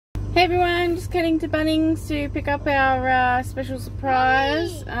Hey everyone, just heading to Bunnings to pick up our special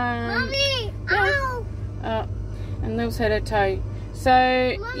surprise. Mommy! Yeah. Oh, and Lil's had a toe. So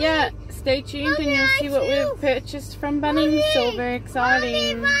Mommy. yeah, stay tuned and you'll see what we've purchased from Bunnings. It's all very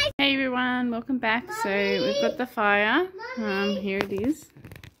exciting. Hey everyone, welcome back. So we've got the fire. Here it is.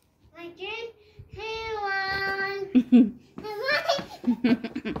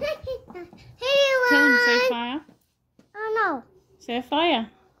 Tell him say fire. Oh no. Say fire.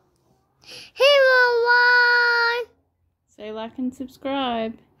 Hey one. Say like and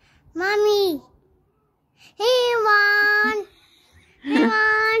subscribe. Mommy. Hey one. Hey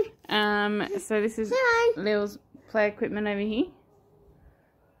one. So this is Lil's play equipment over here.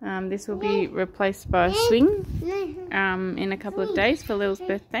 This will be replaced by a swing in a couple of days for Lil's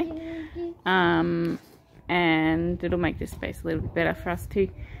birthday. And it'll make this space a little bit better for us too.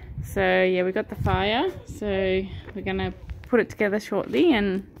 So yeah, we got the fire, so we're gonna put it together shortly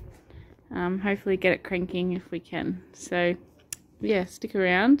and hopefully get it cranking if we can. So yeah, stick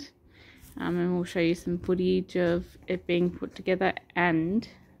around and we'll show you some footage of it being put together and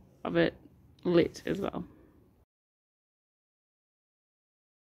of it lit as well.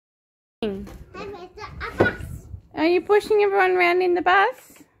 Are you pushing everyone around in the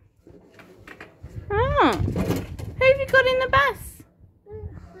bus? Oh, who have you got in the bus?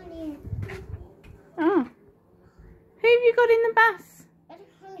 Oh, who have you got in the bus?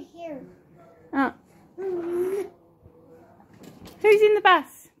 Here. Oh, who's in the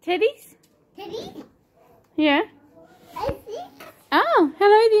bus? Teddy's? Teddy? Yeah. I see. Oh,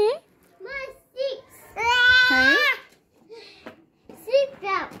 hello there. My Hey.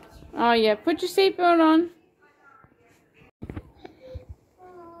 seatbelt. Oh yeah, put your seatbelt on.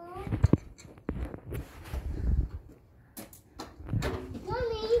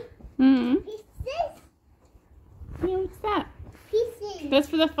 Mommy. Pieces. Yeah, what's that? Pieces. That's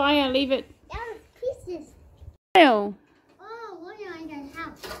for the fire. Leave it. That was pieces. Ew. Oh, what are you in the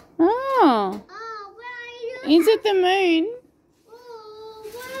house? Oh. Oh, where are you? Is it the moon? Oh,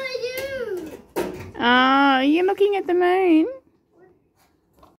 where are you? Oh, you're looking at the moon.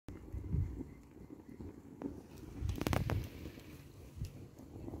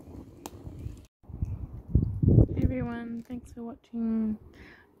 Hey everyone, thanks for watching.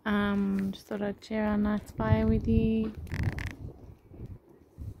 Just thought I'd share our nice fire with you.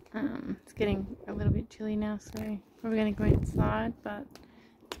 It's getting a little bit chilly now, so probably going to go inside, but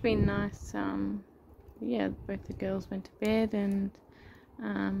it's been nice. Yeah, both the girls went to bed and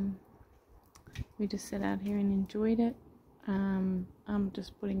we just sat out here and enjoyed it. I'm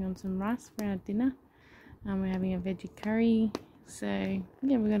just putting on some rice for our dinner. We're having a veggie curry, so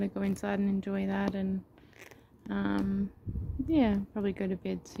yeah, we're going to go inside and enjoy that, and yeah, probably go to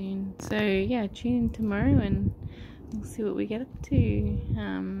bed soon. So yeah, tune in tomorrow and we'll see what we get up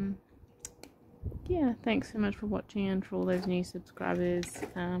to. Yeah, thanks so much for watching and for all those new subscribers.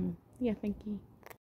 Yeah, thank you.